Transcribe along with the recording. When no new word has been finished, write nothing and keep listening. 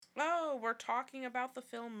So, we're talking about the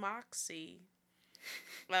film Moxie.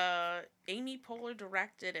 Amy Poehler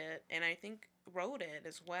directed it, and I think wrote it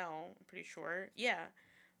as well. I'm pretty sure. Yeah.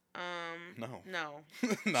 No. No.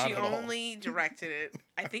 Not She at all. only directed it.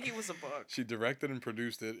 I think it was a book. She directed and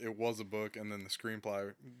produced it. It was a book, and then the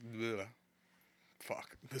screenplay. Bleh,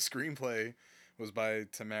 fuck. The screenplay was by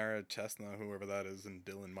Tamara Chestnut, whoever that is, and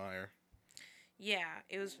Dylan Meyer. Yeah,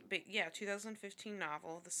 it was. Yeah, 2015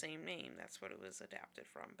 novel of the same name. That's what it was adapted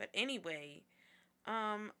from. But anyway,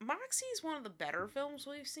 Moxie is one of the better films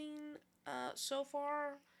we've seen so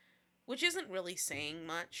far, which isn't really saying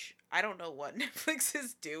much. I don't know what Netflix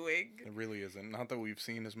is doing. It really isn't. Not that we've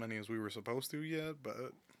seen as many as we were supposed to yet, but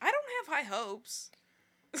I don't have high hopes.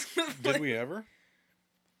 did we ever?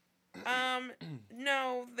 um,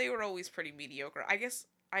 no, they were always pretty mediocre. I guess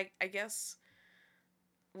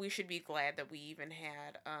we should be glad that we even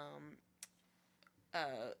had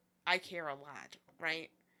I Care a Lot, right?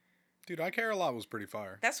 Dude, I Care a Lot was pretty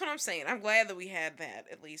fire. That's what I'm saying. I'm glad that we had that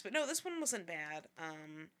at least. But no, this one wasn't bad.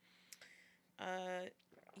 Uh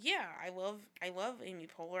yeah, I love Amy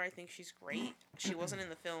Poehler. I think she's great. She wasn't in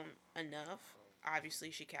the film enough.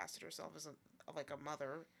 Obviously, she casted herself as like a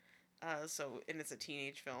mother. And it's a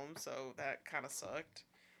teenage film, so that kind of sucked.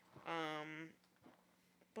 Um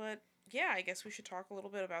but yeah, I guess we should talk a little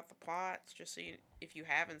bit about the plot just so if you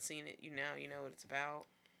haven't seen it, you know what it's about.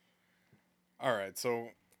 All right, so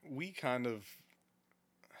we kind of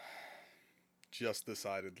just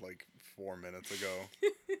decided like 4 minutes ago.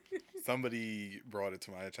 Somebody brought it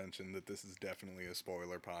to my attention that this is definitely a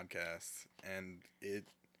spoiler podcast, and it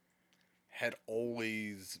had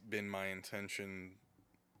always been my intention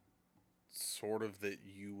sort of that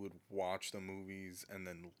you would watch the movies and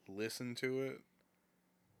then listen to it,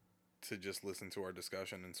 to just listen to our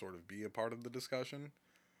discussion and sort of be a part of the discussion.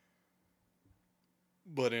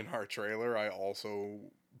 But in our trailer, I also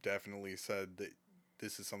definitely said that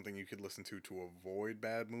this is something you could listen to avoid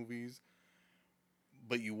bad movies,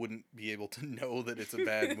 but you wouldn't be able to know that it's a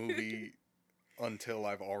bad movie until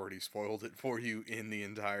I've already spoiled it for you in the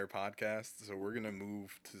entire podcast. So we're going to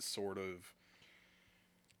move to sort of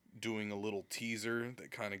doing a little teaser that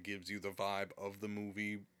kind of gives you the vibe of the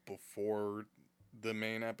movie before the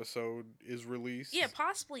main episode is released. Yeah,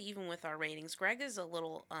 possibly even with our ratings. Greg is a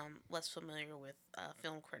little less familiar with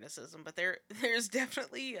film criticism, but there's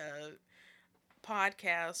definitely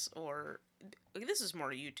podcasts or this is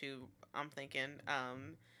more YouTube. I'm thinking.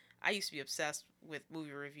 I used to be obsessed with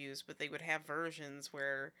movie reviews, but they would have versions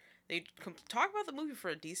where they talk about the movie for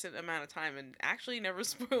a decent amount of time and actually never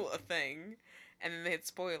spoil a thing, and then they had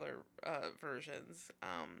spoiler versions.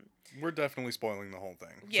 We're definitely spoiling the whole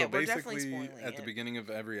thing. Yeah, So we're definitely basically, spoiling at the it. beginning of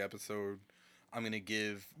every episode, I'm going to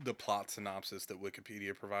give the plot synopsis that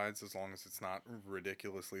Wikipedia provides, as long as it's not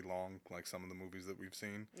ridiculously long, like some of the movies that we've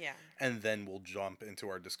seen. Yeah. And then we'll jump into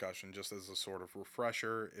our discussion just as a sort of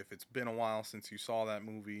refresher if it's been a while since you saw that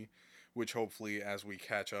movie, which hopefully, as we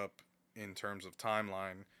catch up in terms of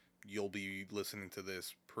timeline, you'll be listening to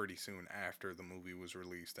this pretty soon after the movie was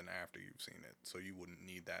released and after you've seen it. So you wouldn't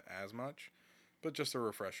need that as much, but just a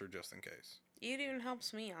refresher just in case. It even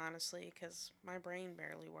helps me, honestly, because my brain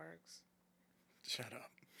barely works. Shut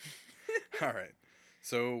up. All right.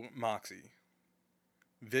 So, Moxie.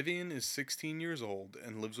 Vivian is 16 years old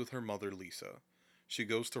and lives with her mother, Lisa. She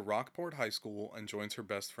goes to Rockport High School and joins her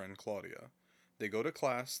best friend, Claudia. They go to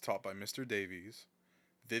class taught by Mr. Davies.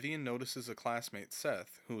 Vivian notices a classmate,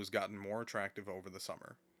 Seth, who has gotten more attractive over the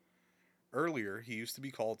summer. Earlier, he used to be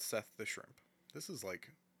called Seth the Shrimp. This is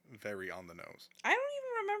like very on the nose. I don't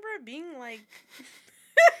even remember it being like.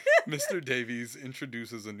 Mr. Davies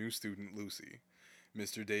introduces a new student, Lucy.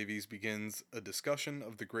 Mr. Davies begins a discussion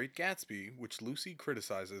of The Great Gatsby, which Lucy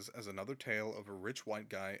criticizes as another tale of a rich white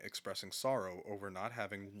guy expressing sorrow over not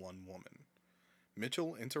having one woman.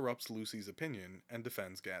 Mitchell interrupts Lucy's opinion and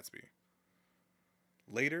defends Gatsby.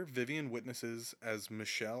 Later, Vivian witnesses as as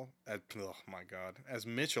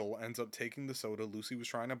Mitchell ends up taking the soda Lucy was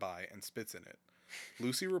trying to buy and spits in it.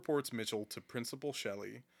 Lucy reports Mitchell to Principal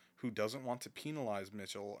Shelley, who doesn't want to penalize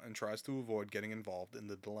Mitchell and tries to avoid getting involved in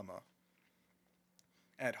the dilemma.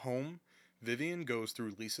 At home, Vivian goes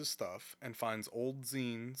through Lisa's stuff and finds old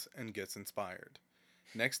zines and gets inspired.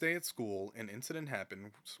 Next day at school, an incident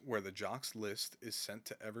happens where the jock's list is sent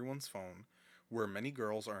to everyone's phone, where many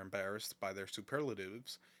girls are embarrassed by their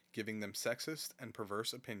superlatives, giving them sexist and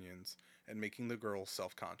perverse opinions, and making the girls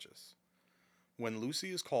self-conscious. When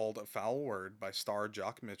Lucy is called a foul word by star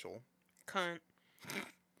Jock Mitchell, Cunt.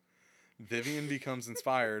 Vivian becomes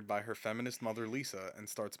inspired by her feminist mother Lisa and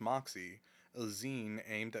starts Moxie, a zine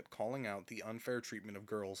aimed at calling out the unfair treatment of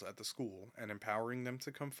girls at the school and empowering them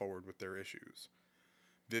to come forward with their issues.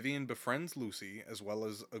 Vivian befriends Lucy, as well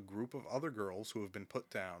as a group of other girls who have been put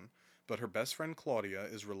down, but her best friend Claudia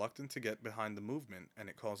is reluctant to get behind the movement, and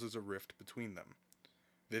it causes a rift between them.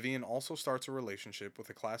 Vivian also starts a relationship with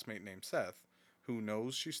a classmate named Seth, who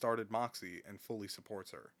knows she started Moxie and fully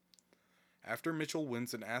supports her. After Mitchell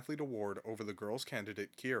wins an athlete award over the girls'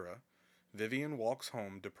 candidate Kira, Vivian walks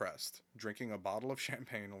home depressed, drinking a bottle of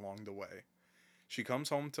champagne along the way. She comes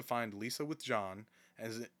home to find Lisa with John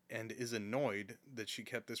and is annoyed that she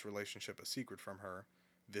kept this relationship a secret from her.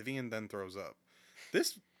 Vivian then throws up.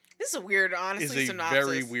 This This is a weird, is honestly, a synopsis.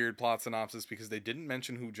 very weird plot synopsis because they didn't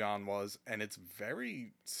mention who John was, and it's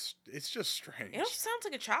just strange. It almost sounds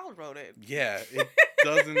like a child wrote it. Yeah, it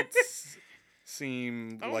doesn't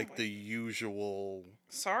seem Oh like my- the usual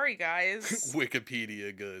Sorry, guys.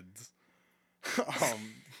 Wikipedia goods.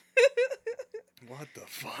 What the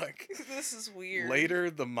fuck? This is weird. Later,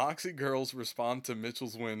 the Moxie girls respond to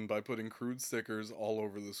Mitchell's win by putting crude stickers all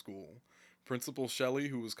over the school. Principal Shelley,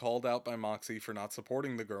 who was called out by Moxie for not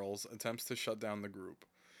supporting the girls, attempts to shut down the group.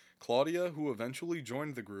 Claudia, who eventually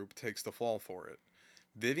joined the group, takes the fall for it.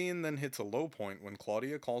 Vivian then hits a low point when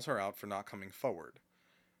Claudia calls her out for not coming forward,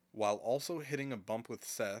 while also hitting a bump with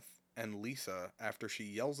Seth and Lisa after she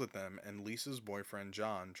yells at them and Lisa's boyfriend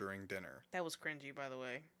John during dinner. That was cringy, by the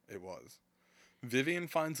way. It was. Vivian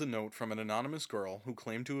finds a note from an anonymous girl who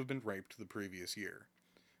claimed to have been raped the previous year.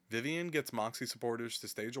 Vivian gets Moxie supporters to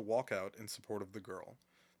stage a walkout in support of the girl.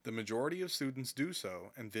 The majority of students do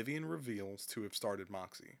so, and Vivian reveals to have started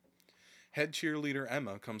Moxie. Head cheerleader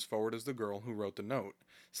Emma comes forward as the girl who wrote the note,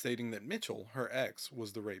 stating that Mitchell, her ex,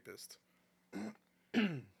 was the rapist.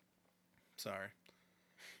 Sorry.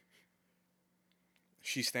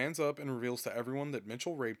 She stands up and reveals to everyone that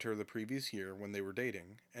Mitchell raped her the previous year when they were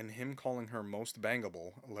dating, and him calling her most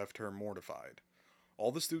bangable left her mortified.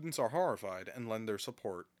 All the students are horrified and lend their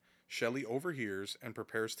support. Shelley overhears and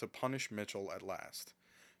prepares to punish Mitchell at last.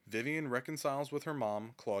 Vivian reconciles with her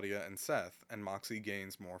mom, Claudia, and Seth, and Moxie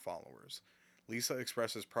gains more followers. Lisa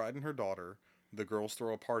expresses pride in her daughter. The girls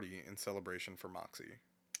throw a party in celebration for Moxie.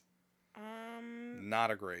 Not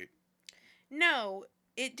a great. No,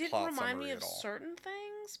 it didn't Plot remind me summary of at all. certain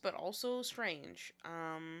things, but also strange.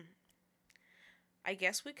 I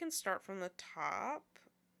guess we can start from the top.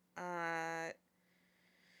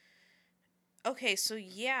 Okay, so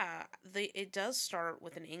yeah, it does start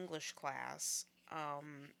with an English class.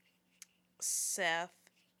 Seth,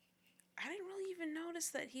 I didn't really even notice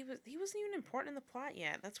that he wasn't even important in the plot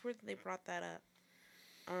yet. That's where they brought that up.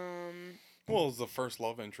 Well, it's the first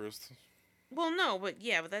love interest. Well, no, but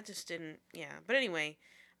that just didn't. Yeah, but anyway,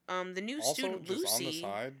 the new Also, student just Lucy. on the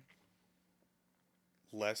side,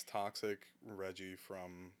 less toxic Reggie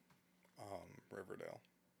from Riverdale.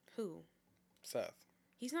 Who? Seth.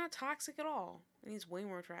 He's not toxic at all, and he's way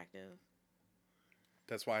more attractive.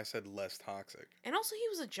 That's why I said less toxic. And also, he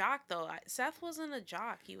was a jock, though. Seth wasn't a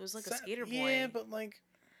jock. He was like a skater boy. Yeah, but like,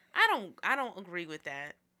 I don't agree with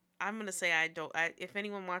that. I'm gonna say I don't. If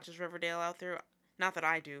anyone watches Riverdale out there, not that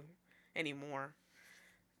I do anymore.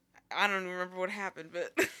 I don't even remember what happened,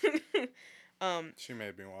 but she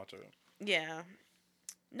made me watch it. yeah.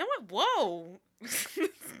 No, whoa,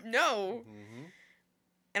 no. Mm-hmm.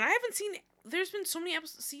 And I haven't seen. There's been so many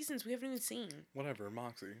seasons we haven't even seen. Whatever,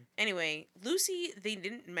 Moxie. Anyway, Lucy, they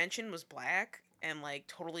didn't mention, was black and like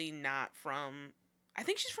totally not from. I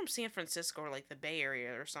think she's from San Francisco or like the Bay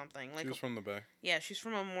Area or something. Like She was from the Bay. yeah, she's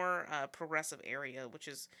from a more progressive area, which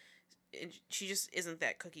is, she just isn't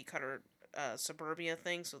that cookie cutter suburbia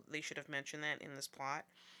thing. So they should have mentioned that in this plot.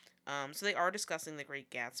 So they are discussing The Great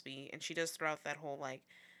Gatsby, and she does throw out that whole like,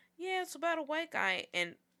 yeah, it's about a white guy,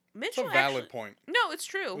 and Mitchell. It's a valid point. No, it's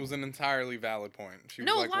true. It was an entirely valid point. She was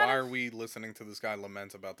No, like, why are we listening to this guy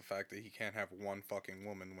lament about the fact that he can't have one fucking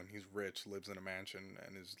woman when he's rich, lives in a mansion,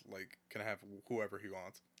 and is like, can have whoever he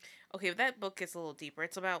wants? Okay, but that book gets a little deeper.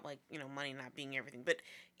 It's about like, money not being everything. But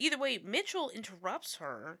either way, Mitchell interrupts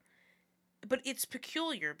her, but it's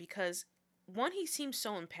peculiar because one, he seems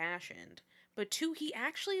so impassioned, but two, he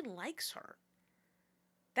actually likes her.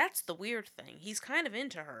 That's the weird thing. He's kind of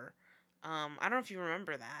into her. I don't know if you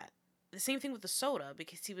remember that. The same thing with the soda,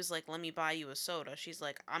 because he was like, let me buy you a soda. She's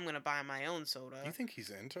like, I'm going to buy my own soda. You think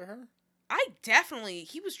he's into her?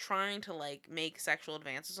 He was trying to like make sexual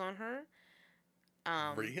advances on her.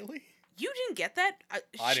 Really? You didn't get that?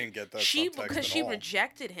 I didn't get that subtext because at she all.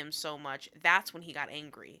 rejected him so much, that's when he got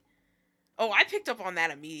angry. Oh, I picked up on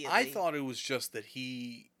that immediately. I thought it was just that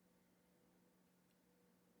he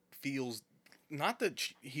feels... Not that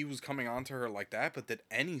he was coming on to her like that, but that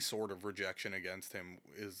any sort of rejection against him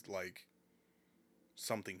is, like,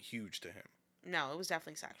 something huge to him. No, it was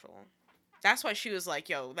definitely sexual. That's why she was like,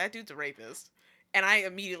 yo, that dude's a rapist. And I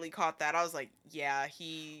immediately caught that. I was like, yeah,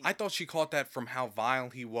 he... I thought she caught that from how vile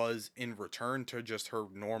he was in return to just her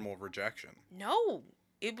normal rejection. No,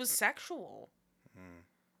 it was sexual. Hmm.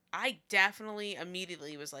 I definitely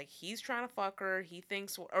immediately was like, he's trying to fuck her. He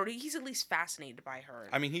thinks, or he's at least fascinated by her.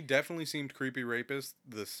 I mean, he definitely seemed creepy rapist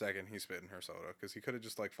the second he spit in her soda, because he could have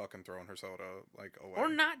just like fucking thrown her soda like away, or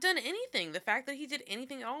not done anything. The fact that he did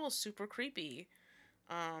anything at all is super creepy.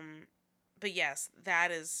 But yes,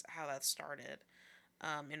 that is how that started,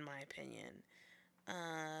 in my opinion.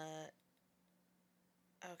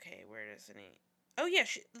 Okay, where does it? Oh yeah,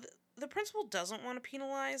 the principal doesn't want to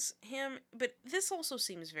penalize him, but this also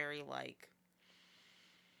seems very like,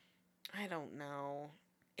 I don't know.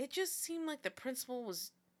 It just seemed like the principal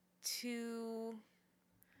was too,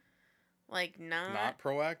 like, not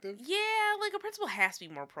proactive. Yeah, like a principal has to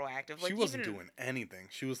be more proactive. Like, She wasn't even... doing anything.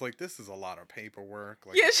 She was like, "This is a lot of paperwork.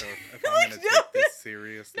 Like, Yeah, if I'm gonna take this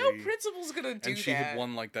seriously, no principal's gonna do that." And she had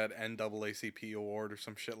won like that NAACP award or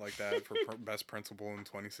some shit like that for best principal in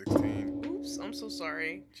 2016. Oops, I'm so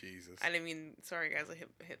sorry. Jesus. I didn't mean... Sorry, guys. I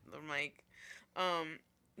hit the mic.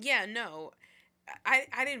 Yeah, no, I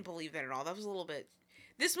didn't believe that at all. That was a little bit...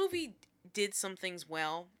 This movie did some things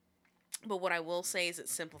well, but what I will say is it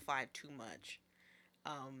simplified too much.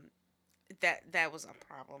 That was a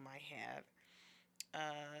problem I had.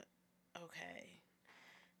 Okay.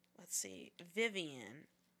 Let's see. Vivian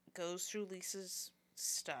goes through Lisa's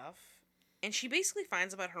stuff, and she basically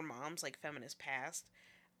finds about her mom's, like, feminist past.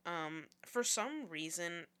 For some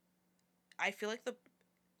reason, I feel like the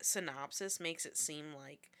synopsis makes it seem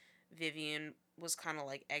like Vivian was kind of,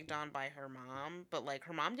 like, egged on by her mom, but, like,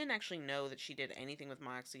 her mom didn't actually know that she did anything with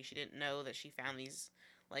Moxie. She didn't know that she found these,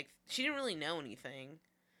 like, she didn't really know anything.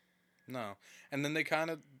 No. And then they kind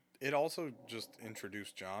of... It also just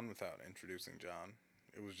introduced John without introducing John.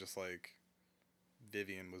 It was just like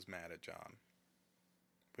Vivian was mad at John.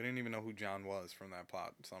 We didn't even know who John was from that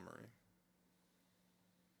plot summary.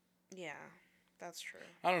 Yeah, that's true.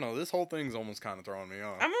 I don't know. This whole thing's almost kind of throwing me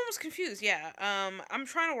off. I'm almost confused. Yeah. I'm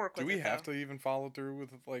trying to work with it. Do we have to even follow through with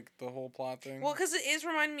like the whole plot thing? Well, because it is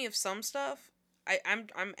reminding me of some stuff.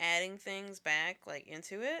 I'm adding things back, like,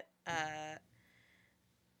 into it.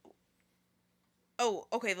 Oh,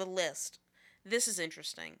 okay. The list. This is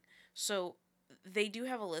interesting. So they do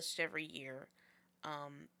have a list every year,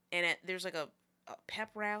 and there's like a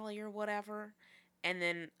pep rally or whatever, and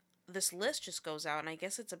then this list just goes out, and I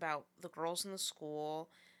guess it's about the girls in the school,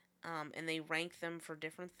 and they rank them for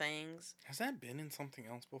different things. Has that been in something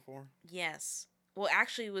else before? Yes. Well,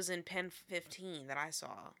 actually, it was in Pen 15 that I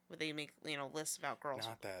saw, where they make, lists about girls.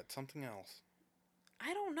 Not that. Something else.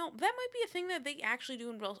 I don't know. That might be a thing that they actually do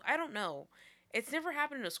in girls. I don't know. It's never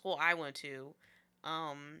happened in a school I went to.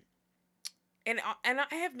 And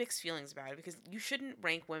I have mixed feelings about it, because you shouldn't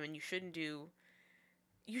rank women. You shouldn't do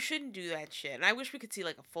that shit. And I wish we could see,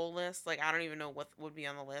 like, a full list. Like, I don't even know what would be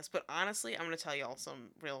on the list. But honestly, I'm going to tell y'all some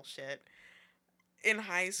real shit. In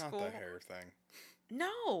high school... Not the hair thing. No.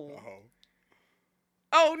 Oh.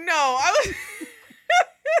 Oh, no.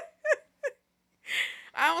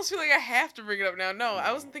 I almost feel like I have to bring it up now. No,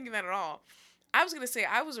 I wasn't thinking that at all. I was going to say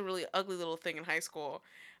I was a really ugly little thing in high school.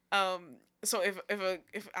 So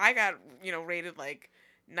if I got, rated, like,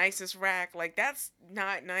 nicest rack, like, that's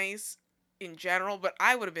not nice in general, but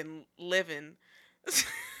I would have been living.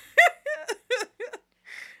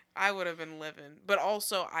 I would have been living. But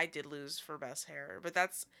also, I did lose for best hair. But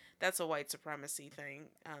that's a white supremacy thing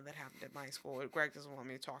that happened at my school. Greg doesn't want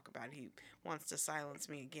me to talk about it. He wants to silence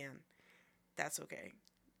me again. That's okay.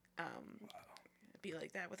 Wow. It'd be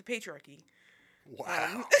like that with the patriarchy.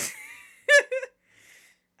 Wow.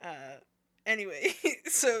 Anyway,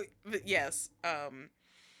 so, but yes,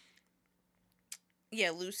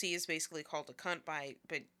 yeah, Lucy is basically called a cunt by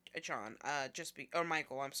John, or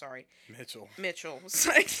Michael, I'm sorry. Mitchell,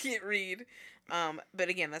 so I can't read. But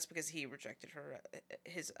again, that's because he rejected her,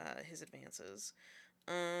 his advances.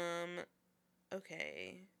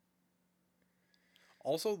 Okay.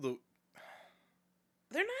 Also,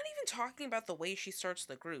 they're not even talking about the way she starts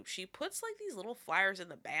the group. She puts, like, these little flyers in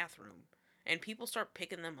the bathroom, and people start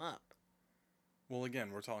picking them up. Well,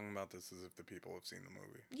 again, we're talking about this as if the people have seen the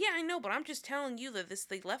movie. Yeah, I know, but I'm just telling you that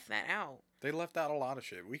they left that out. They left out a lot of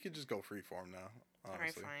shit. We could just go freeform now, honestly.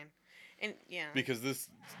 Alright, fine. And, yeah. Because this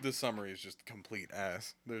summary is just complete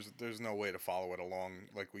ass. There's no way to follow it along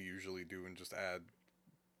like we usually do and just add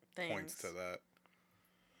points to that.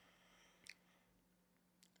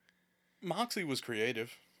 Moxie was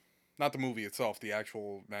creative. Not the movie itself, the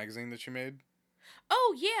actual magazine that she made.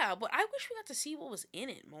 Oh, yeah, but I wish we got to see what was in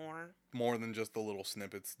it more. More than just the little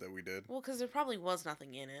snippets that we did. Well, because there probably was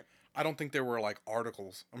nothing in it. I don't think there were, like,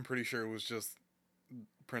 articles. I'm pretty sure it was just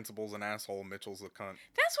Principal's an asshole, Mitchell's a cunt.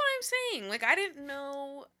 That's what I'm saying. Like, I didn't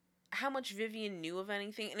know how much Vivian knew of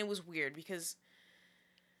anything, and it was weird because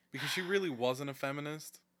she really wasn't a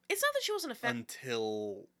feminist. It's not that she wasn't a feminist.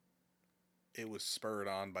 Until it was spurred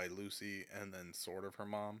on by Lucy and then sort of her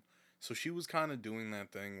mom. So she was kind of doing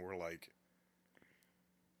that thing where, like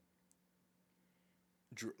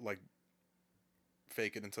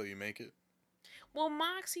fake it until you make it. Well,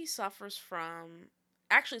 Moxie suffers from...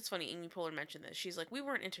 Actually, it's funny, Amy Poehler mentioned this. She's like, we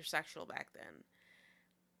weren't intersexual back then.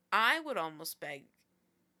 I would almost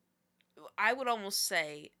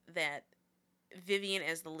say that Vivian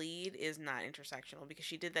as the lead is not intersectional because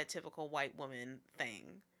she did that typical white woman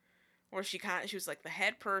thing where she was like the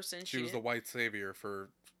head person. She was the white savior for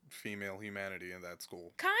female humanity in that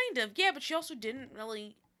school. Kind of, yeah, but she also didn't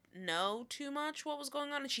really know too much what was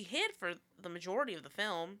going on, and she hid for the majority of the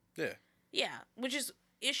film. Yeah. Yeah, which is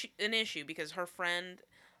an issue because her friend,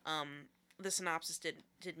 the synopsis did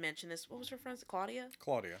mention this. What was her friend's? Claudia?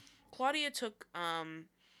 Claudia took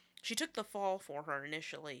she took the fall for her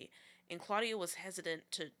initially, and Claudia was hesitant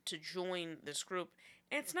to join this group.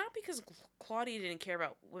 And it's not because Claudia didn't care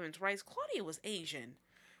about women's rights. Claudia was Asian,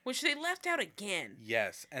 which they left out again.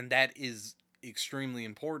 Yes, and that is extremely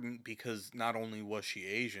important because not only was she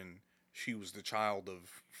Asian, she was the child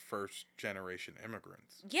of first-generation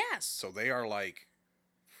immigrants. Yes. So they are, like,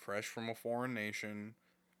 fresh from a foreign nation.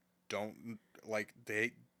 Don't rock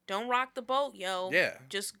the boat, yo. Yeah.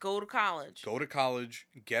 Just go to college. Go to college,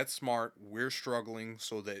 get smart. We're struggling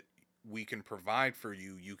so that we can provide for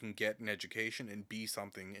you. You can get an education and be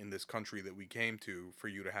something in this country that we came to for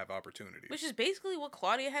you to have opportunities. Which is basically what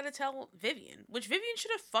Claudia had to tell Vivian. Which Vivian should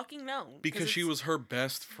have fucking known. Because she was her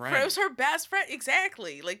best friend. It was her best friend.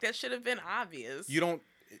 Exactly. Like, that should have been obvious.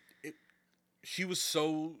 She was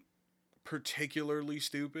so particularly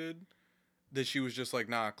stupid that she was just like,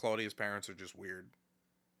 nah, Claudia's parents are just weird.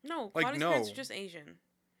 No, Claudia's parents are just Asian.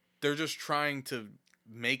 They're just trying to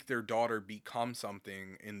make their daughter become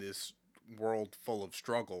something in this world full of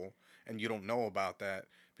struggle, and you don't know about that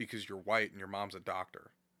because you're white and your mom's a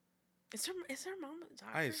doctor. Is her mom a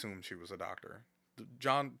doctor? I assume she was a doctor.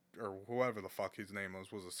 John, or whoever the fuck his name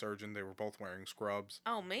was a surgeon. They were both wearing scrubs.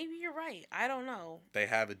 Oh, maybe you're right. I don't know. They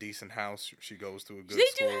have a decent house. She goes to a good school.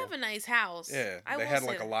 They do have a nice house. Yeah, they had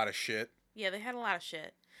like a lot of shit. Yeah, they had a lot of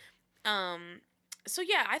shit. So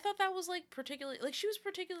yeah, I thought that was like particularly, like, she was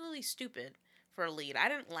particularly stupid for a lead. I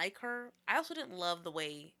didn't like her. I also didn't love the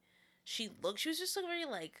way she looked. She was just so very,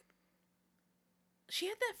 like, she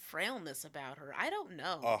had that frailness about her. I don't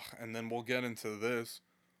know. Ugh, and then we'll get into this.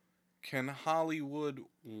 Can Hollywood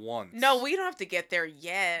once... No, we don't have to get there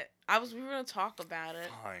yet. We were going to talk about it.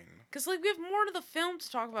 Fine. Because, like, we have more to the film to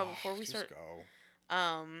talk about before we start.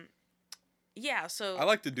 Go. Yeah, so... I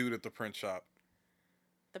like the dude at the print shop.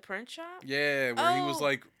 The print shop? Yeah, where he was,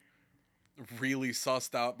 like, really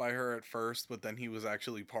sussed out by her at first, but then he was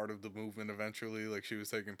actually part of the movement eventually. Like, she was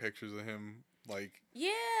taking pictures of him, like,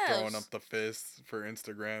 throwing up the fists for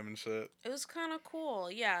Instagram and shit. It was kind of cool,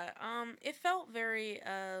 yeah. It felt very,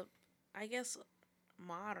 I guess,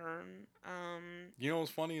 modern. You know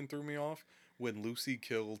what's funny and threw me off? When Lucy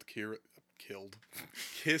kissed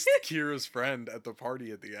Kira's friend at the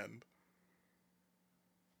party at the end.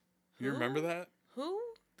 Who? You remember that? Who?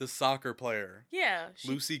 The soccer player. Yeah.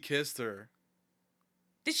 Lucy kissed her.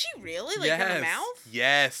 Did she really? Like, in the mouth?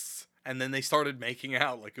 Yes. And then they started making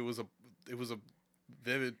out. Like, it was a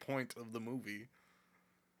vivid point of the movie.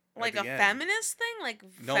 Like a feminist thing? Like,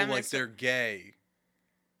 no, like they're gay.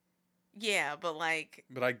 Yeah, but like...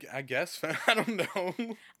 But I guess, I don't know. I never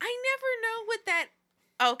know what that...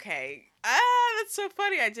 Okay. That's so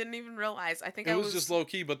funny. I didn't even realize. I think it was just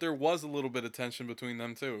low-key, but there was a little bit of tension between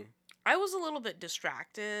them, too. I was a little bit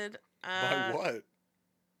distracted. By what?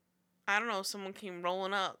 I don't know. Someone came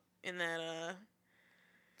rolling up in that,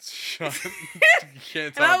 Shut up. You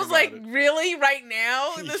can't talk about it. And I was like, really? Right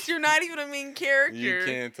now? You're not even a main character. You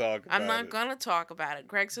can't talk about it. I'm not gonna talk about it.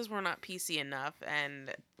 Greg says we're not PC enough,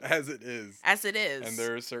 and... As it is. And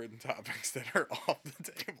there are certain topics that are off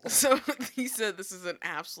the table. So, he said this is an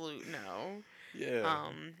absolute no. Yeah.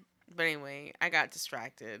 But anyway, I got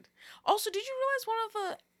distracted. Also, did you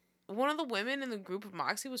realize one of the women in the group of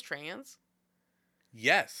Moxie was trans?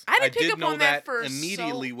 Yes. I didn't pick up on that first.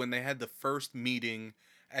 Immediately when they had the first meeting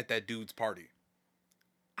at that dude's party.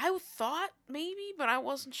 I thought maybe, but I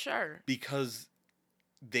wasn't sure. Because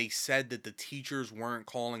they said that the teachers weren't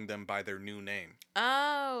calling them by their new name.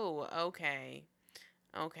 Oh, okay.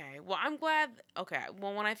 Okay. Well, I'm glad. Okay.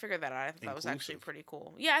 Well, when I figured that out, I thought that was actually pretty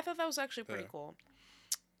cool. Yeah, I thought that was actually pretty cool.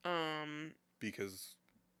 Because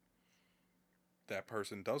that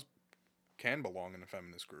person can belong in a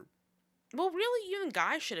feminist group. Well, really, even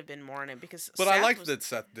guys should have been more in it because But Seth I liked was, that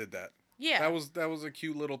Seth did that. yeah, That was a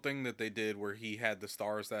cute little thing that they did where he had the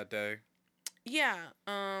stars that day. yeah.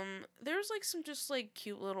 There's like some just like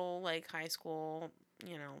cute little like high school,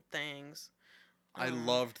 things. I Um,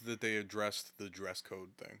 loved that they addressed the dress code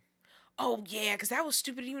thing. oh yeah, because that was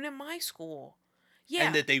stupid even at my school. And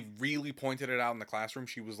Yeah, that they really pointed it out in the classroom.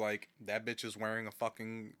 She was like, "That bitch is wearing a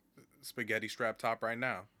fucking spaghetti strap top right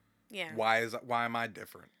now. yeah, Why am I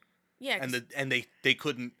different?" yeah. And 'Cause they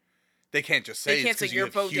couldn't they can't just they say it's can't say because you you're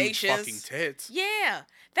have huge fucking bodacious. tits. Yeah,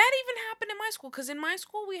 that even happened in my school. Because in my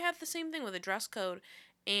school we had the same thing with a dress code,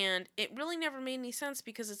 and it really never made any sense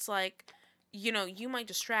because it's like, you might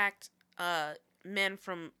distract men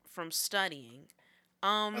from studying.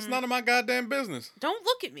 That's none of my goddamn business. Don't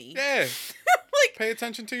look at me. Yeah, Like, pay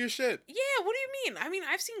attention to your shit. yeah, what do you mean? I mean,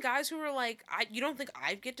 I've seen guys who are like, you don't think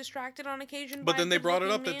I'd get distracted on occasion But by a then they brought it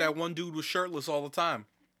up good-looking that man? that one dude was shirtless all the time.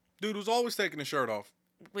 Dude was always taking his shirt off.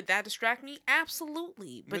 Would that distract me?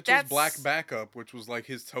 Absolutely. But Mitchell's that's black backup, which was like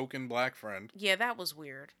his token black friend. yeah, that was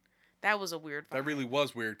weird. That was a weird vibe. That really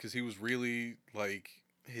was weird because he was really like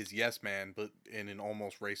his yes man, but in an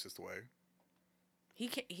almost racist way. He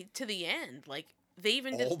to the end, like they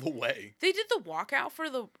even All the way. they did the walkout for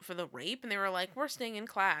the rape, and they were like, "We're staying in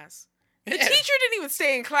class." The Yeah. teacher didn't even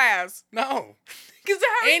stay in class No. because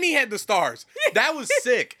And he had the stars. That was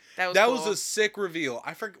sick. that That cool. was a sick reveal.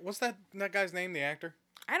 I forget what's that guy's name, the actor?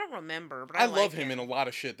 I don't remember, but I like love him in a lot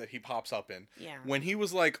of shit that he pops up in. Yeah. When he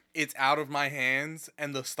was like, "It's out of my hands,"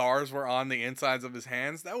 and the stars were on the insides of his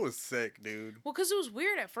hands, that was sick, dude. Well, because it was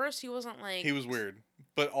weird at first. He wasn't like He was weird,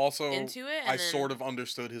 but also into it. I sort of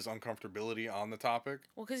understood his uncomfortability on the topic.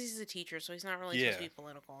 Well, because he's a teacher, so he's not really Yeah. supposed to be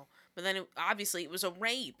political. But then, obviously, it was a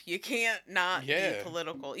rape. You can't not be Yeah.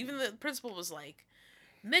 political. Even the principal was like,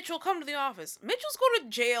 Mitchell, come to the office. Mitchell's going to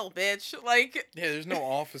jail, bitch. Like, Yeah, there's no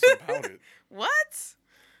office about it. what?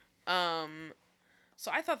 So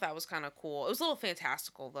I thought that was kind of cool. It was a little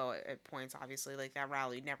fantastical, though, at points, obviously. Like, that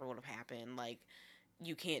rally never would have happened. Like,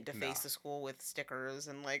 you can't deface Nah. the school with stickers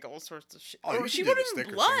and, like, all sorts of shit. Oh, Or you she can do wrote the it in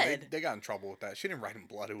sticker blood. thing. They got in trouble with that. She didn't write in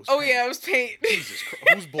blood. It was Oh, paint. yeah, it was paint. Jesus Christ.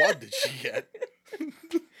 Whose blood did she get?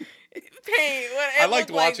 Paint. I liked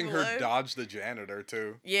watching her dodge the janitor,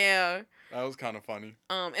 too. Yeah. That was kind of funny.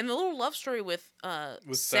 And the little love story with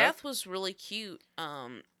With Seth was really cute.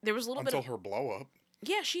 There was a little Until bit of her blow up.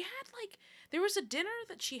 yeah, she had like there was a dinner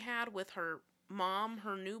that she had with her mom,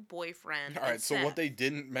 her new boyfriend. All right, so what they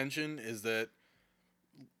didn't mention is that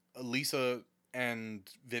Lisa and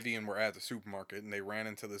Vivian were at the supermarket and they ran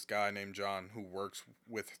into this guy named John who works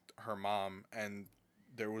with her mom, and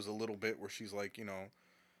there was a little bit where she's like,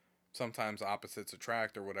 sometimes opposites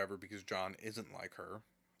attract or whatever because John isn't like her.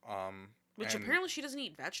 Which and apparently she doesn't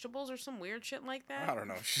eat vegetables or some weird shit like that. I don't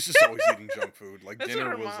know. She's just always eating junk food. Like That's dinner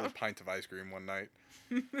what her was a mom- pint of ice cream one night.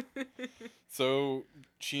 So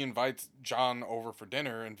she invites John over for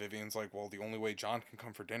dinner, and Vivian's like, well, the only way John can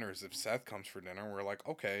come for dinner is if Seth comes for dinner. And we're like,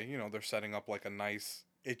 okay, they're setting up like a nice...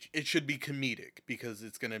 It should be comedic because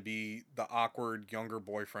it's going to be the awkward younger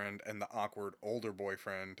boyfriend and the awkward older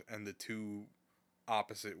boyfriend and the two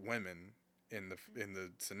opposite women in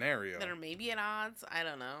the scenario. That are maybe at odds. I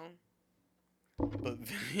don't know. But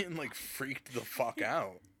Vivian, like, freaked the fuck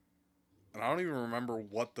out. And I don't even remember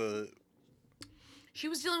what the... She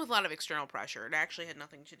was dealing with a lot of external pressure. It actually had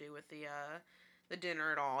nothing to do with the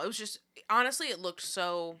dinner at all. It was just, honestly, it looked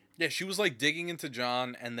so... Yeah, she was, like, digging into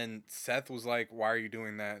John, and then Seth was like, why are you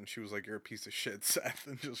doing that? And she was like, you're a piece of shit, Seth,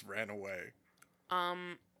 and just ran away.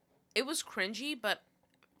 It was cringy, but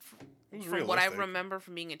It was from what I realistic. remember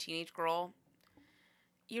from being a teenage girl,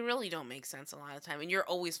 you really don't make sense a lot of the time. And you're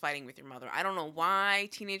always fighting with your mother. I don't know why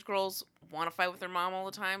teenage girls want to fight with their mom all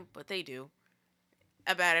the time, but they do.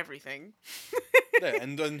 About everything. Yeah,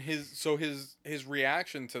 and then his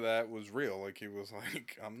reaction to that was real. Like, he was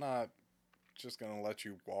like, I'm not just gonna let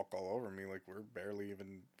you walk all over me. Like, we're barely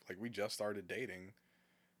even, like, we just started dating,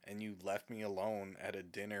 and you left me alone at a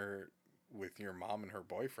dinner with your mom and her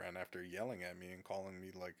boyfriend after yelling at me and calling me,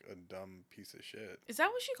 like, a dumb piece of shit. Is that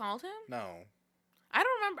what she called him? No. I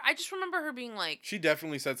don't remember. I just remember her being like... She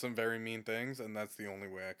definitely said some very mean things, and that's the only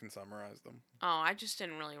way I can summarize them. Oh, I just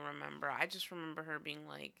didn't really remember. I just remember her being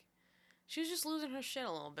like... She was just losing her shit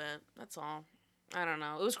a little bit. That's all. I don't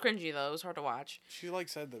know. It was cringy, though. It was hard to watch. She, like,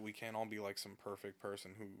 said that we can't all be, like, some perfect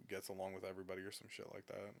person who gets along with everybody or some shit like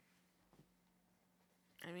that.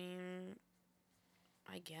 I mean...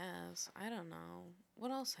 I guess. I don't know.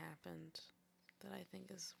 What else happened that I think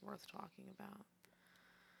is worth talking about?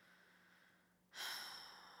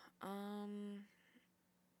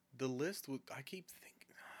 The list, I keep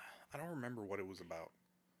thinking... I don't remember what it was about.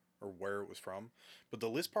 or where it was from. But the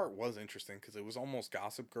list part was interesting because it was almost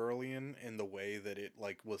Gossip Girlian in the way that it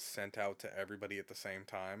like was sent out to everybody at the same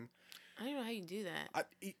time. I don't know how you do that.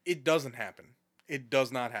 It doesn't happen. It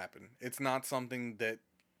does not happen. It's not something that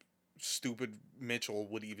stupid Mitchell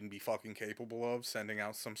would even be fucking capable of, sending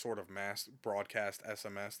out some sort of mass broadcast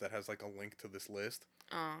SMS that has like a link to this list.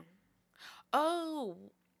 Oh.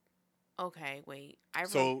 Okay, wait.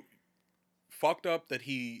 So fucked up that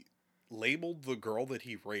he labeled the girl that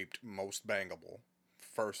he raped most bangable,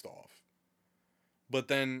 first off. But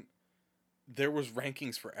then there was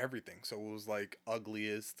rankings for everything. So it was like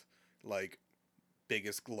ugliest, like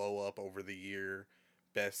biggest glow up over the year,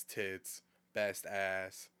 best tits, best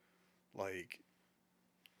ass, like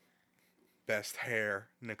best hair,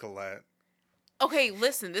 Nicolette. Okay,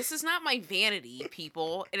 listen, this is not my vanity,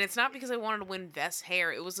 people, and it's not because I wanted to win best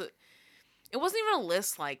hair. It wasn't even a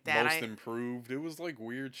list like that. Most improved. It was like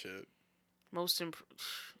weird shit. Most improved.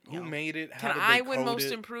 Who made it? Can I win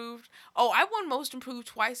most improved? Oh, I won most improved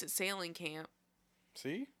twice at sailing camp.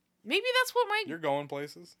 See? Maybe that's what my... You're going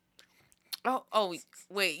places. Oh,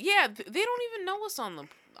 wait. Yeah, they don't even know us on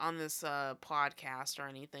this podcast or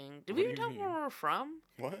anything. Did we even tell them where we're from?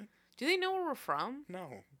 What? Do they know where we're from?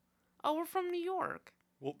 No. Oh, we're from New York.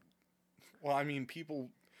 Well, I mean, people...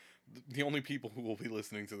 The only people who will be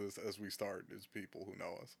listening to this as we start is people who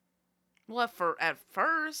know us. Well, at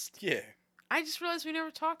first. Yeah. I just realized we never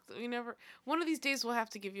talked. One of these days we'll have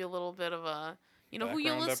to give you a little bit of a, who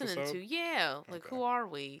you listening episode? to. Yeah. Like, Okay. Who are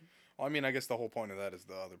we? Well, I mean, I guess the whole point of that is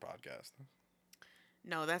the other podcast.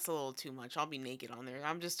 No, that's a little too much. I'll be naked on there.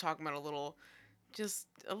 I'm just talking about just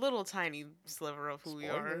a little tiny sliver of who we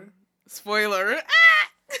are. Spoiler.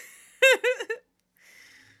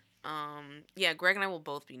 Yeah, Greg and I will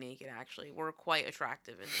both be naked, actually. We're quite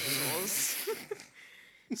attractive individuals.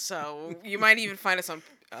 So, you might even find us on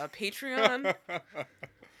Patreon.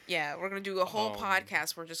 Yeah, we're going to do a whole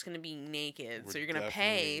podcast. We're just going to be naked. So, you're going to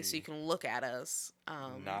pay so you can look at us.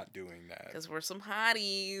 Not doing that. Because we're some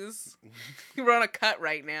hotties. We're on a cut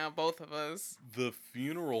right now, both of us. The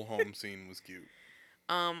funeral home scene was cute.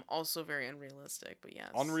 Also very unrealistic, but yes.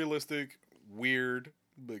 Unrealistic, weird,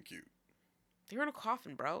 but cute. They were in a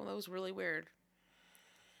coffin, bro. That was really weird.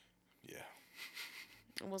 Yeah.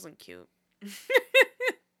 It wasn't cute.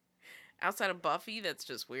 Outside of Buffy, that's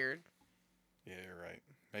just weird. Yeah, you're right.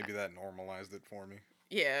 Maybe that normalized it for me.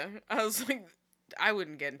 Yeah. I was like, I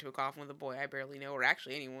wouldn't get into a coffin with a boy I barely know, or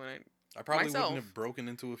actually anyone. I probably myself. wouldn't have broken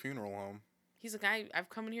into a funeral home. He's a guy, I've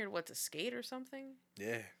come in here to skate or something?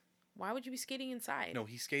 Yeah. Why would you be skating inside? No,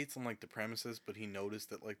 he skates on, like, the premises, but he noticed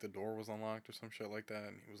that, like, the door was unlocked or some shit like that,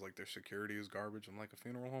 and he was like, their security is garbage. I'm like, a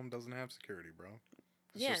funeral home doesn't have security, bro.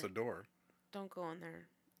 It's just a door. Don't go in there.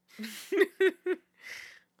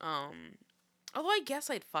 Although I guess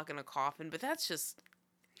I'd fuck in a coffin, but that's just...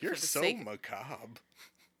 You're so macabre.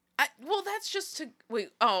 Well, that's just to...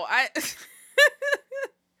 Wait,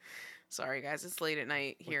 Sorry, guys, it's late at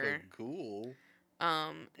night here. Okay, cool.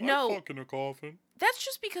 No. I'd fuck in a coffin. That's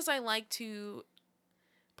just because I like to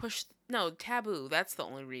push... No, taboo. That's the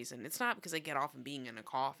only reason. It's not because I get off of being in a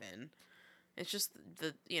coffin. It's just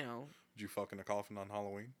Did you fuck in a coffin on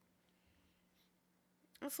Halloween?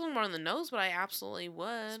 That's a little more on the nose, but I absolutely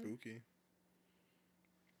would. Spooky.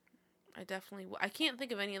 I definitely would. I can't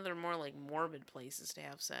think of any other more, like, morbid places to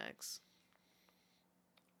have sex.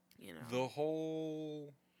 The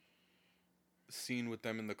whole scene with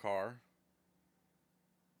them in the car,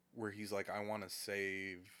 where he's like, I want to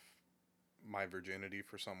save my virginity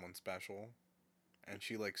for someone special. And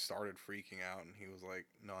she, like, started freaking out, and he was like,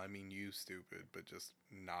 no, I mean you, stupid, but just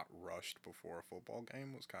not rushed before a football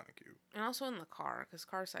game was kind of cute. And also in the car, because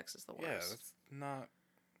car sex is the worst. Yeah, that's not...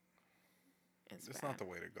 It's not the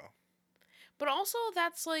way to go. But also,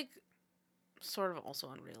 that's, like, sort of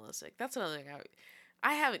also unrealistic. That's another thing.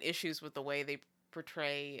 I have issues with the way they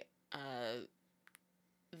portray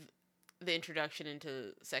the introduction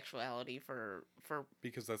into sexuality for...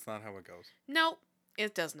 Because that's not how it goes. No,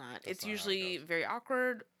 it does not. It's usually very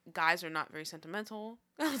awkward. Guys are not very sentimental.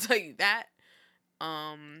 I'll tell you that.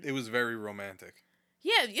 It was very romantic.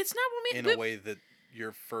 Yeah, it's not romantic. In a way that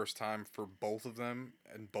your first time for both of them,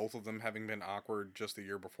 and both of them having been awkward just the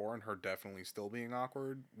year before, and her definitely still being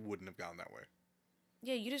awkward, wouldn't have gone that way.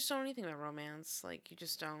 Yeah, you just don't know anything about romance. Like, you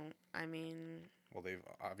just don't. I mean... Well, they've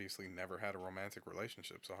obviously never had a romantic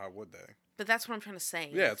relationship, so how would they? But that's what I'm trying to say.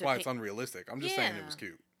 Yeah, that's why it's unrealistic. I'm just saying it was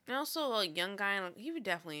cute. And also, a young guy, he would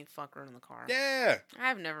definitely fuck her in the car. Yeah!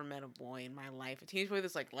 I've never met a boy in my life. A teenage boy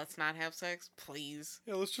that's like, let's not have sex, please.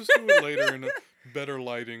 Yeah, let's just do it later in a better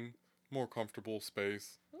lighting, more comfortable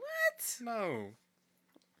space. What? No.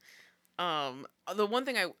 The one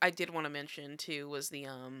thing I did want to mention too was the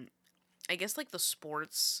I guess like the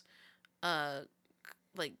sports uh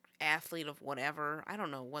like athlete of whatever. I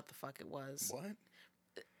don't know what the fuck it was. What?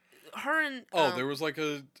 Her and Oh, there was like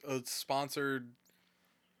a sponsored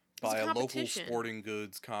it was by a a local competition. sporting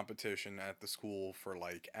goods competition at the school for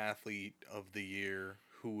like athlete of the year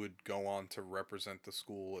who would go on to represent the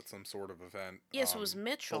school at some sort of event. Yes, it was But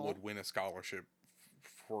Mitchell. would win a scholarship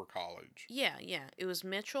for college. Yeah, yeah. It was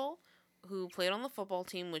Mitchell who played on the football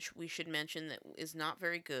team, which we should mention that is not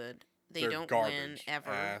very good. They They're don't win garbage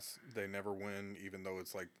ever. ass. They never win, even though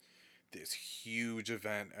it's like this huge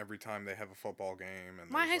event every time they have a football game,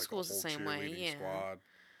 and My high there's like school a is the whole same way, cheerleading yeah.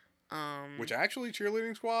 squad. Which actually,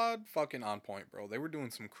 cheerleading squad, fucking on point, bro. They were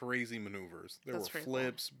doing some crazy maneuvers. There were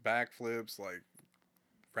flips, backflips, like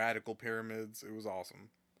radical pyramids. It was awesome.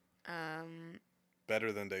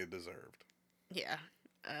 Better than they deserved. Yeah.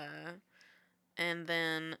 And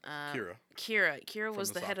then Kira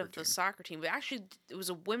was the head of the soccer team. But actually, it was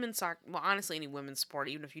a women's soccer. Well, honestly, any women's sport,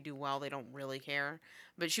 even if you do well, they don't really care.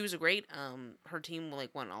 But she was a great. Her team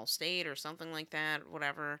like won all state or something like that,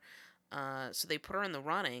 whatever. So they put her in the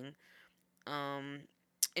running. And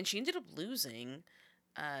she ended up losing.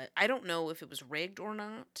 I don't know if it was rigged or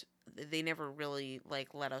not. They never really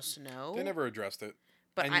like let us know. They never addressed it.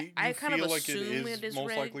 But and I kind of like assume it is most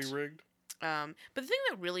rigged. likely rigged. But the thing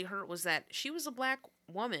that really hurt was that she was a black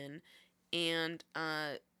woman, and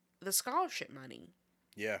the scholarship money.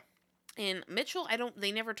 Yeah. And Mitchell,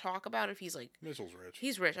 they never talk about if he's like. Mitchell's rich.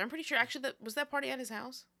 He's rich. I'm pretty sure. Actually, was that party at his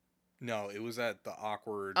house? No, it was at the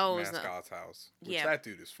awkward mascot's house. Which that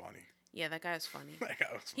dude is funny. Yeah, that guy is funny. That guy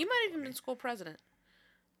was funny. He might have even been school president.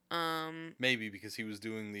 Maybe because he was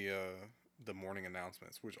doing the morning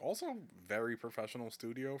announcements, which also very professional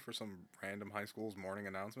studio for some random high school's morning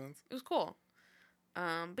announcements. It was cool.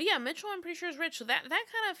 But yeah, Mitchell, I'm pretty sure is rich, so that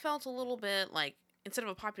kind of felt a little bit like instead of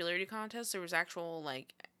a popularity contest, there was actual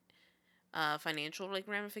like financial like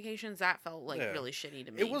ramifications. That felt like really shitty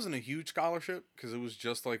to me. It wasn't a huge scholarship because it was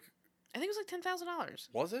just like I think it was like $10,000.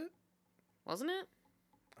 Was it? Wasn't it?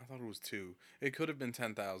 I thought it was 2. It could have been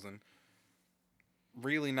 10,000.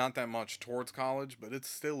 Really not that much towards college, but it's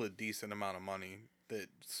still a decent amount of money that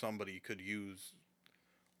somebody could use.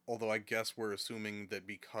 Although I guess we're assuming that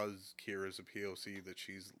because Kira's a POC that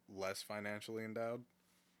she's less financially endowed.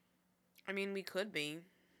 I mean, we could be.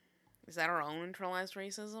 Is that our own internalized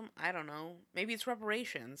racism? I don't know. Maybe it's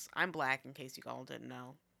reparations. I'm black, in case you all didn't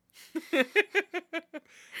know.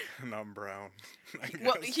 And I'm brown.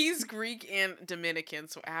 Well, he's Greek and Dominican,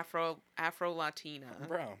 so Afro-Latina. I'm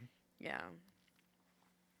brown. Yeah.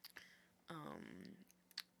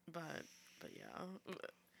 But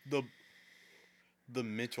yeah. The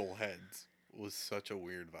Mitchell heads was such a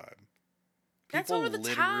weird vibe. That's over the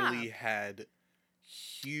literally top. had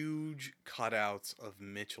huge cutouts of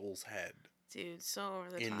Mitchell's head. Dude, so over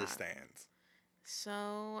the top. In the stands.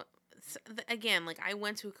 So again, like I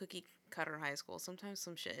went to a cookie cutter high school. Sometimes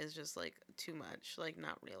some shit is just like too much, like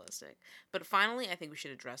not realistic. But finally, I think we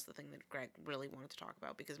should address the thing that Greg really wanted to talk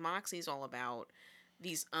about, because Moxie is all about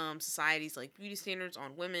these societies like beauty standards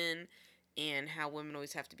on women and how women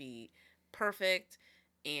always have to be perfect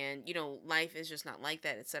and life is just not like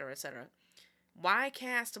that, etc., etc. Why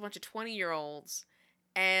cast a bunch of 20-year-olds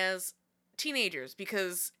as teenagers?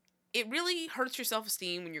 Because it really hurts your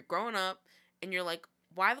self-esteem when you're growing up and you're like,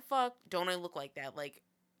 why the fuck don't I look like that? Like,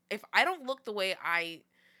 if I don't look the way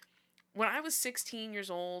when I was 16 years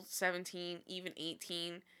old, 17, even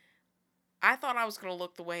 18, I thought I was going to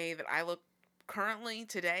look the way that I look currently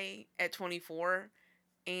today at 24,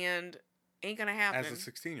 and ain't going to happen. As a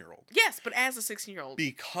 16-year-old. Yes, but as a 16-year-old.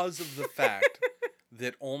 Because of the fact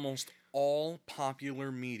that almost all popular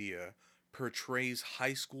media portrays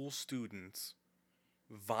high school students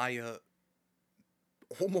via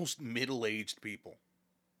almost middle-aged people.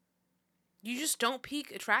 You just don't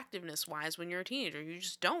peak attractiveness-wise when you're a teenager. You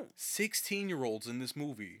just don't. 16-year-olds in this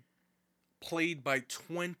movie played by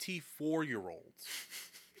 24-year-olds.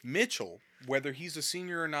 Mitchell, whether he's a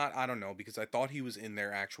senior or not, I don't know, because I thought he was in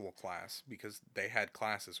their actual class because they had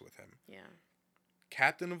classes with him. Yeah.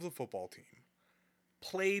 Captain of the football team.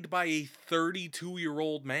 Played by a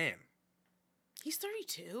 32-year-old man. He's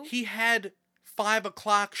 32? He had 5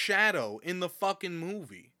 o'clock shadow in the fucking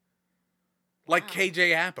movie. Like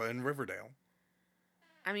KJ Appa in Riverdale.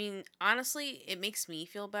 I mean, honestly, it makes me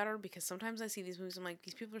feel better because sometimes I see these movies, I'm like,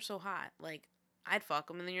 these people are so hot. Like, I'd fuck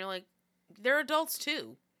them. And then you're like, they're adults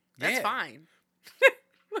too. That's fine.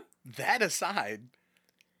 That aside,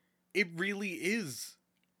 it really is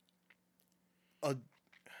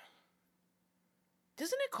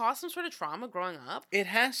Doesn't it cause some sort of trauma growing up? It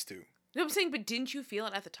has to. No, I'm saying, but didn't you feel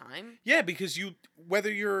it at the time? Yeah, because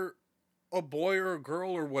whether you're a boy or a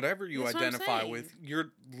girl or whatever you That's what I'm identify saying. with,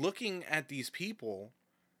 you're looking at these people,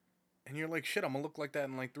 and you're like, shit, I'm gonna look like that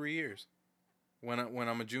in like 3 years, when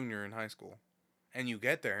I'm a junior in high school, and you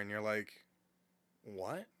get there and you're like,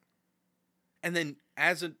 what? And then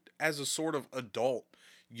as a sort of adult,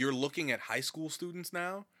 you're looking at high school students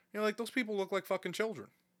now. You're like, those people look like fucking children.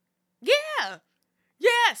 Yeah.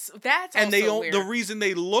 Yes, that's And also weird. the reason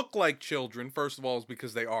they look like children, first of all, is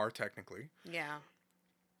because they are technically. Yeah.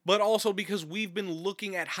 But also because we've been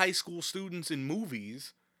looking at high school students in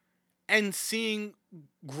movies and seeing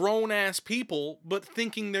grown-ass people, but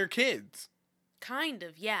thinking they're kids. Kind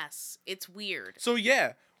of, yes. It's weird. So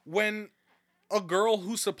yeah, when a girl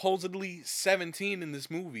who's supposedly 17 in this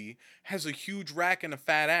movie has a huge rack and a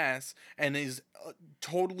fat ass and is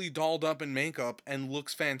totally dolled up in makeup and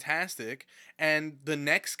looks fantastic, and the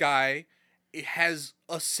next guy has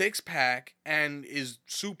a six-pack and is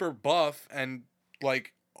super buff and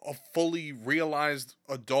like a fully realized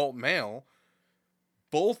adult male,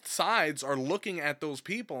 both sides are looking at those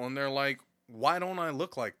people and they're like, why don't I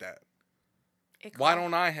look like that? Why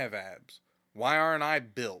don't I have abs? Why aren't I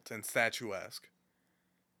built and statuesque?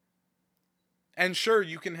 And sure,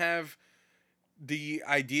 you can have the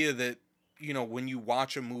idea that, you know, when you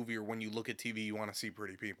watch a movie or when you look at TV, you want to see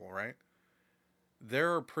pretty people, right?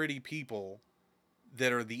 There are pretty people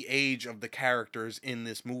that are the age of the characters in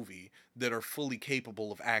this movie that are fully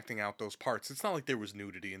capable of acting out those parts. It's not like there was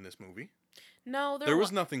nudity in this movie. No, there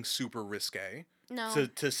was nothing super risque. No.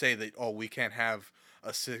 To say that, oh, we can't have a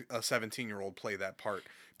 17-year-old play that part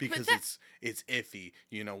because it's iffy.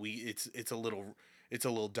 You know, it's a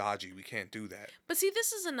little dodgy. We can't do that. But see,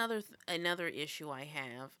 this is another issue I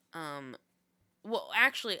have. Well,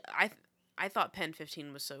 actually, I thought Pen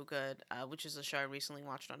 15 was so good, which is a show I recently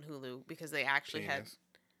watched on Hulu because they actually had.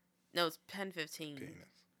 No, it's Pen 15. Penis.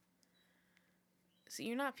 See,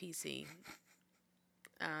 you're not PC.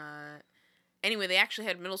 Anyway, they actually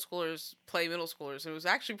had middle schoolers play middle schoolers, and it was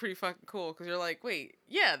actually pretty fucking cool because you're like, wait,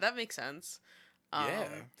 yeah, that makes sense. Yeah.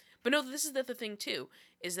 But no, this is the thing too,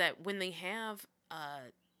 is that when they have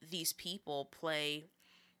these people play,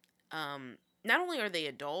 not only are they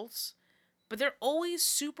adults, but they're always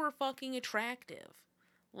super fucking attractive.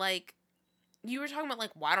 Like, you were talking about,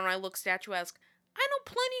 like, why don't I look statuesque? I know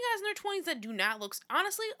plenty of guys in their 20s that do not look...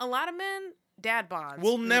 Honestly, a lot of men, dad bods.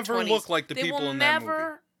 Will never look like the people in that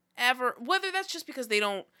movie. Ever, whether that's just because they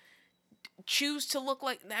don't choose to look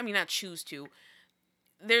like... I mean, not choose to.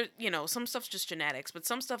 There, you know, some stuff's just genetics, but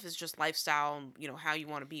some stuff is just lifestyle and, you know, how you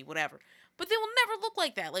want to be, whatever. But they will never look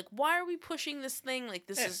like that. Like, why are we pushing this thing? Like,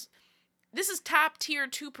 this is top tier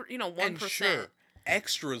 1%. And sure,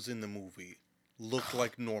 extras in the movie look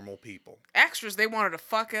like normal people. Extras, they wanted to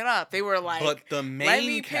fuck it up. They were like, but the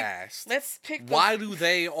main cast, let's pick. Why do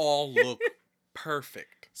they all look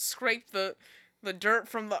perfect? Scrape the dirt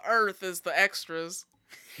from the earth as the extras.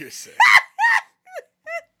 You're sick.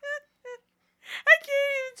 I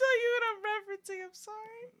can't even tell you what I'm referencing. I'm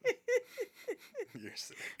sorry. You're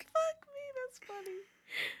sick. Fuck me, that's funny.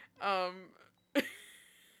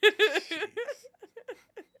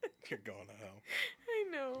 You're going to hell. I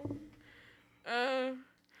know.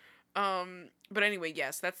 But anyway,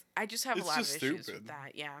 yes, I just have a lot of issues with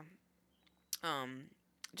that. Yeah.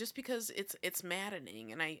 Just because it's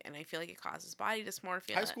maddening, and I feel like it causes body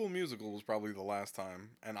dysmorphia. High School Musical was probably the last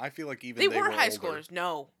time, and I feel like even they were high older. schoolers.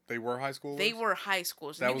 No, they were high schoolers. They were high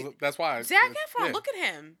schoolers. That's why Zac Efron. Yeah. Look at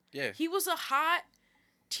him. Yeah, he was a hot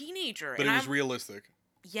teenager, but it was realistic.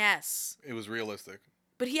 Yes, it was realistic.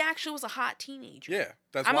 But he actually was a hot teenager. Yeah,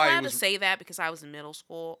 that's I'm why allowed to say that because I was in middle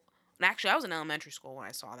school. And actually, I was in elementary school when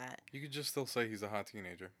I saw that. You could just still say he's a hot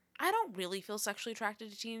teenager. I don't really feel sexually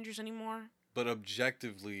attracted to teenagers anymore. But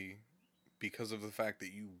objectively, because of the fact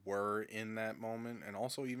that you were in that moment, and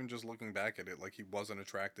also even just looking back at it, like, he was an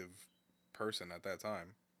attractive person at that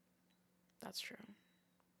time. That's true.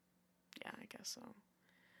 Yeah, I guess so.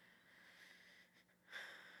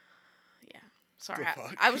 Yeah. Sorry,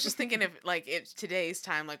 I was just thinking if today's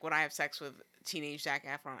time, like, would I have sex with teenage Zac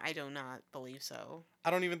Efron? I do not believe so. I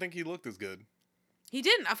don't even think he looked as good. He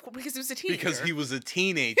didn't, of course, because he was a teenager. Because he was a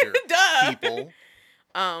teenager. Duh. People.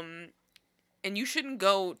 And you shouldn't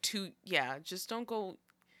go too. Yeah, just don't go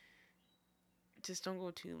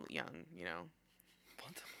too young. You know.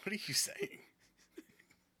 What are you saying?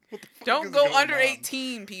 What the fuck don't go under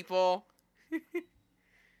 18, people.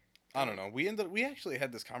 I don't know. We actually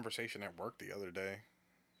had this conversation at work the other day.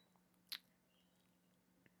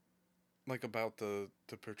 Like, about the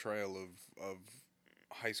portrayal of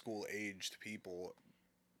high school aged people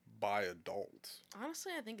by adults.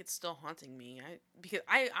 Honestly, I think it's still haunting me. Because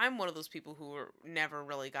I'm one of those people who never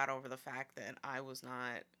really got over the fact that I was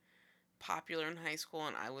not popular in high school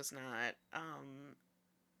and I was not.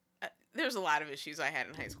 There's a lot of issues I had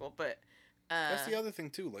in high school, but That's the other thing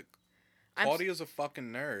too. Like, I'm Claudia's a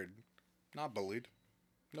fucking nerd, not bullied.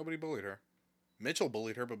 Nobody bullied her. Mitchell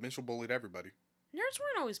bullied her, but Mitchell bullied everybody. Nerds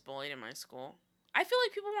weren't always bullied in my school. I feel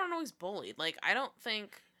like people weren't always bullied. Like, I don't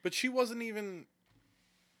think. But she wasn't even.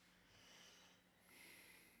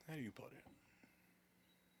 How do you put it?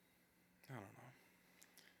 I don't know.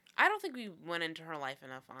 I don't think we went into her life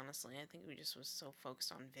enough, honestly. I think we just was so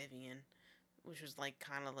focused on Vivian, which was like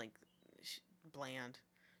kind of like bland.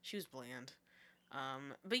 She was bland.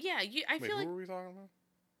 But yeah, I Wait, feel like who were we talking about?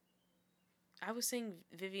 I was saying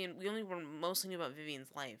Vivian. We only were mostly knew about Vivian's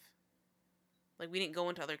life. Like, we didn't go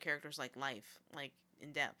into other characters' like life, like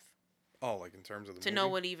in depth. Oh, like in terms of the to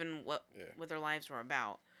movie? know what their lives were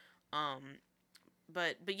about.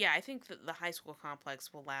 But yeah, I think that the high school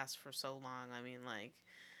complex will last for so long. I mean, like,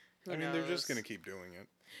 who knows? They're just gonna keep doing it.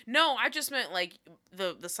 No, I just meant like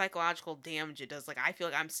the psychological damage it does. Like, I feel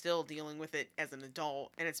like I'm still dealing with it as an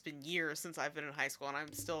adult, and it's been years since I've been in high school, and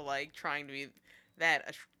I'm still like trying to be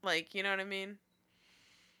that, like, you know what I mean?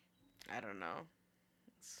 I don't know.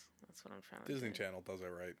 That's what I'm trying to Disney say. Channel does it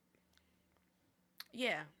right.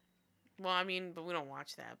 Yeah. Well, I mean, but we don't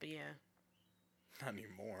watch that, but yeah. Not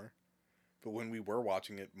anymore. But when we were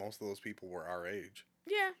watching it, most of those people were our age.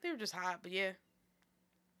 Yeah, they were just hot, but yeah.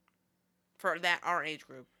 For our age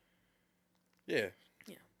group. Yeah.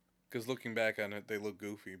 Yeah. Because looking back on it, they look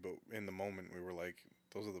goofy, but in the moment we were like,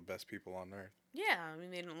 those are the best people on earth. Yeah, I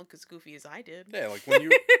mean, they didn't look as goofy as I did. Yeah, like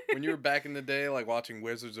when you were back in the day, like watching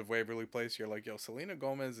Wizards of Waverly Place, you're like, yo, Selena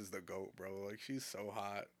Gomez is the GOAT, bro. Like, she's so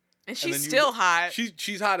hot. And she's still hot.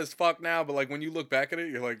 She's hot as fuck now, but like when you look back at it,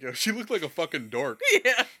 you're like, yo, she looked like a fucking dork.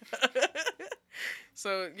 Yeah.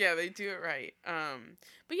 So yeah, they do it right.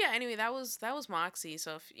 But yeah, anyway, that was Moxie.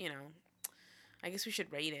 So if I guess we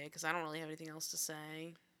should rate it because I don't really have anything else to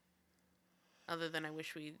say, other than I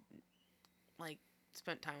wish we like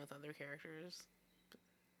spent time with other characters.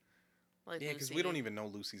 Like yeah, because we don't even know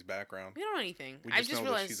Lucy's background. We don't know anything. We just know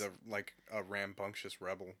realized that she's a rambunctious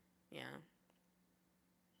rebel. Yeah.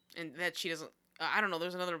 And that she doesn't. I don't know.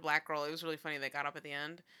 There's another black girl. It was really funny that got up at the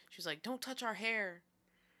end. She was like, "Don't touch our hair."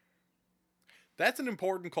 That's an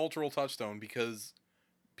important cultural touchstone because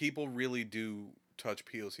people really do touch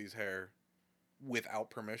POC's hair without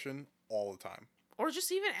permission all the time. Or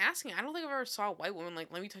just even asking. I don't think I've ever saw a white woman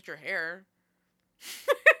like, "Let me touch your hair."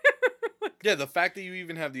 Yeah, the fact that you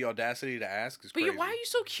even have the audacity to ask is crazy. But why are you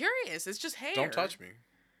so curious? It's just hair. Don't touch me.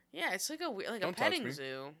 Yeah, it's like a petting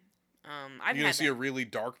zoo. You're gonna see a really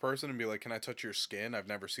dark person and be like, "Can I touch your skin? I've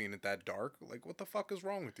never seen it that dark." Like, what the fuck is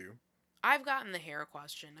wrong with you? I've gotten the hair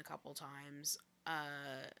question a couple times,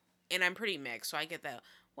 and I'm pretty mixed, so I get that.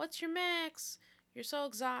 What's your mix? You're so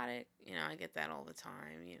exotic. I get that all the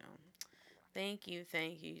time. Thank you.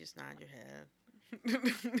 Just nod your head.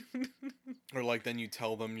 Or like then you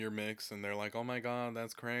tell them your mix and they're like, "Oh my god,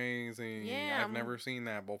 that's crazy. Yeah, I've never seen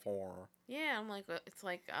that before." Yeah, I'm like, it's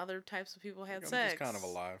like other types of people had I'm sex. just kind of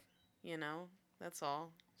alive. That's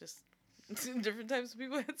all. Just different types of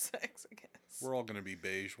people had sex, I guess. We're all gonna be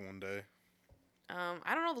beige one day. I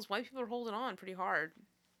don't know. Those white people are holding on pretty hard.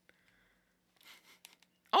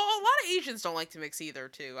 Oh, a lot of Asians don't like to mix either,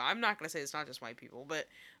 too. I'm not gonna say it's not just white people, but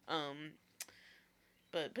yeah,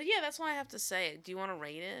 that's all I have to say. Do you want to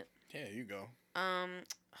rate it? Yeah, you go.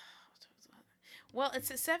 Well, it's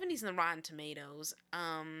at 70s in the Rotten Tomatoes.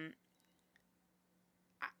 I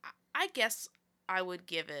guess I would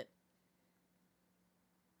give it.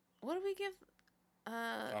 What do we give?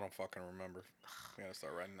 I don't fucking remember. We gotta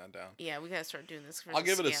start writing that down. Yeah, we gotta start doing this. I'll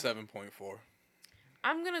give it a 7.4.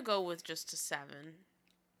 I'm gonna go with just a 7.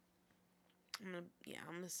 I'm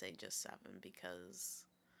gonna say just 7 because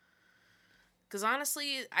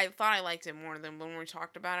honestly, I thought I liked it more than when we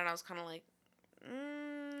talked about it. I was kind of like,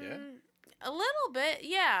 yeah, a little bit,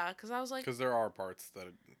 yeah, because I was like, because there are parts that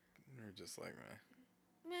are just like,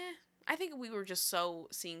 meh. I think we were just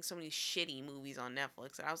seeing so many shitty movies on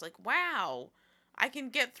Netflix, and I was like, wow, I can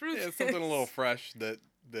get through this. It's something a little fresh that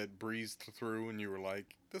breezed through, and you were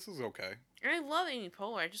like, this is okay. And I love Amy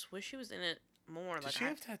Poehler. I just wish she was in it more. Did she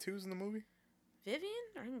have tattoos in the movie? Vivian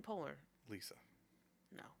or Amy Poehler? Lisa.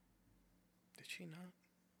 No. Did she not?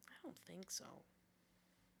 I don't think so.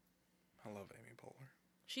 I love Amy Poehler.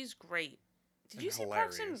 She's great. Did you see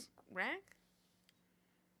Parks and Rec?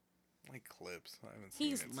 Like clips. I haven't seen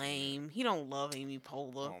He's lame. He don't love Amy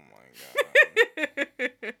Poehler. Oh my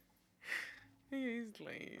god. He's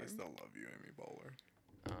lame. I still love you, Amy Poehler.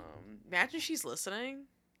 Imagine she's listening.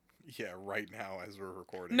 Yeah, right now as we're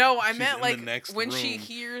recording. No, I She's meant in like the next when she room.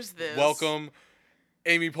 hears this. Welcome,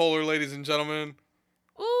 Amy Poehler, ladies and gentlemen.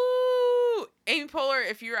 Ooh, Amy Poehler,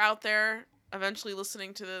 if you're out there, eventually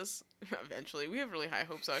listening to this, eventually, we have really high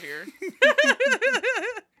hopes out here.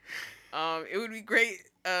 It would be great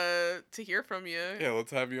to hear from you. Yeah,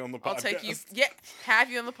 let's have you on the podcast. I'll take you. Yeah,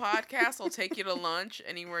 have you on the podcast. I'll take you to lunch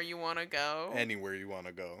anywhere you want to go. Anywhere you want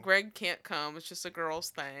to go. Greg can't come. It's just a girl's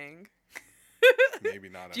thing. Maybe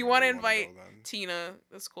not. Do you want to anywhere invite go, then. Tina?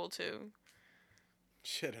 That's cool too.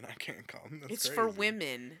 Shit, and I can't come. That's It's crazy. for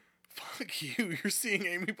women. Fuck you. You're seeing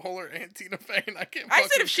Amy Poehler and Tina Fey, and I can't. I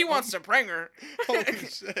said if she wants to bring her. Holy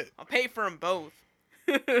shit. I'll pay for them both.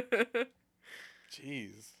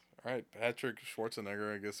 Jeez. All right, Patrick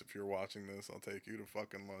Schwarzenegger. I guess if you're watching this, I'll take you to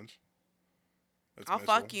fucking lunch. That's I'll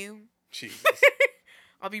Mitchell. fuck you. Jesus.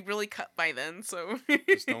 I'll be really cut by then, so.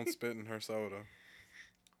 Just don't spit in her soda.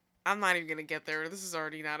 I'm not even gonna get there. This is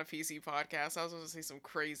already not a PC podcast. I was supposed to say some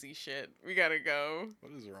crazy shit. We gotta go.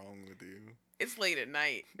 What is wrong with you? It's late at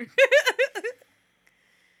night.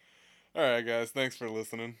 Alright, guys. Thanks for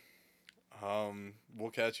listening.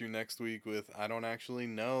 We'll catch you next week with I Don't Actually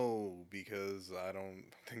Know, because I don't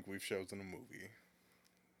think we've chosen a movie.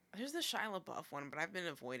 There's the Shia LaBeouf one, but I've been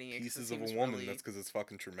avoiding it. Pieces of a Woman. Really... That's because it's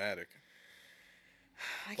fucking traumatic.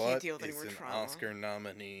 I can't deal with any more trauma. It's an Oscar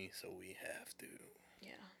nominee, so we have to.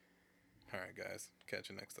 Yeah. Alright, guys. Catch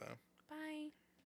you next time.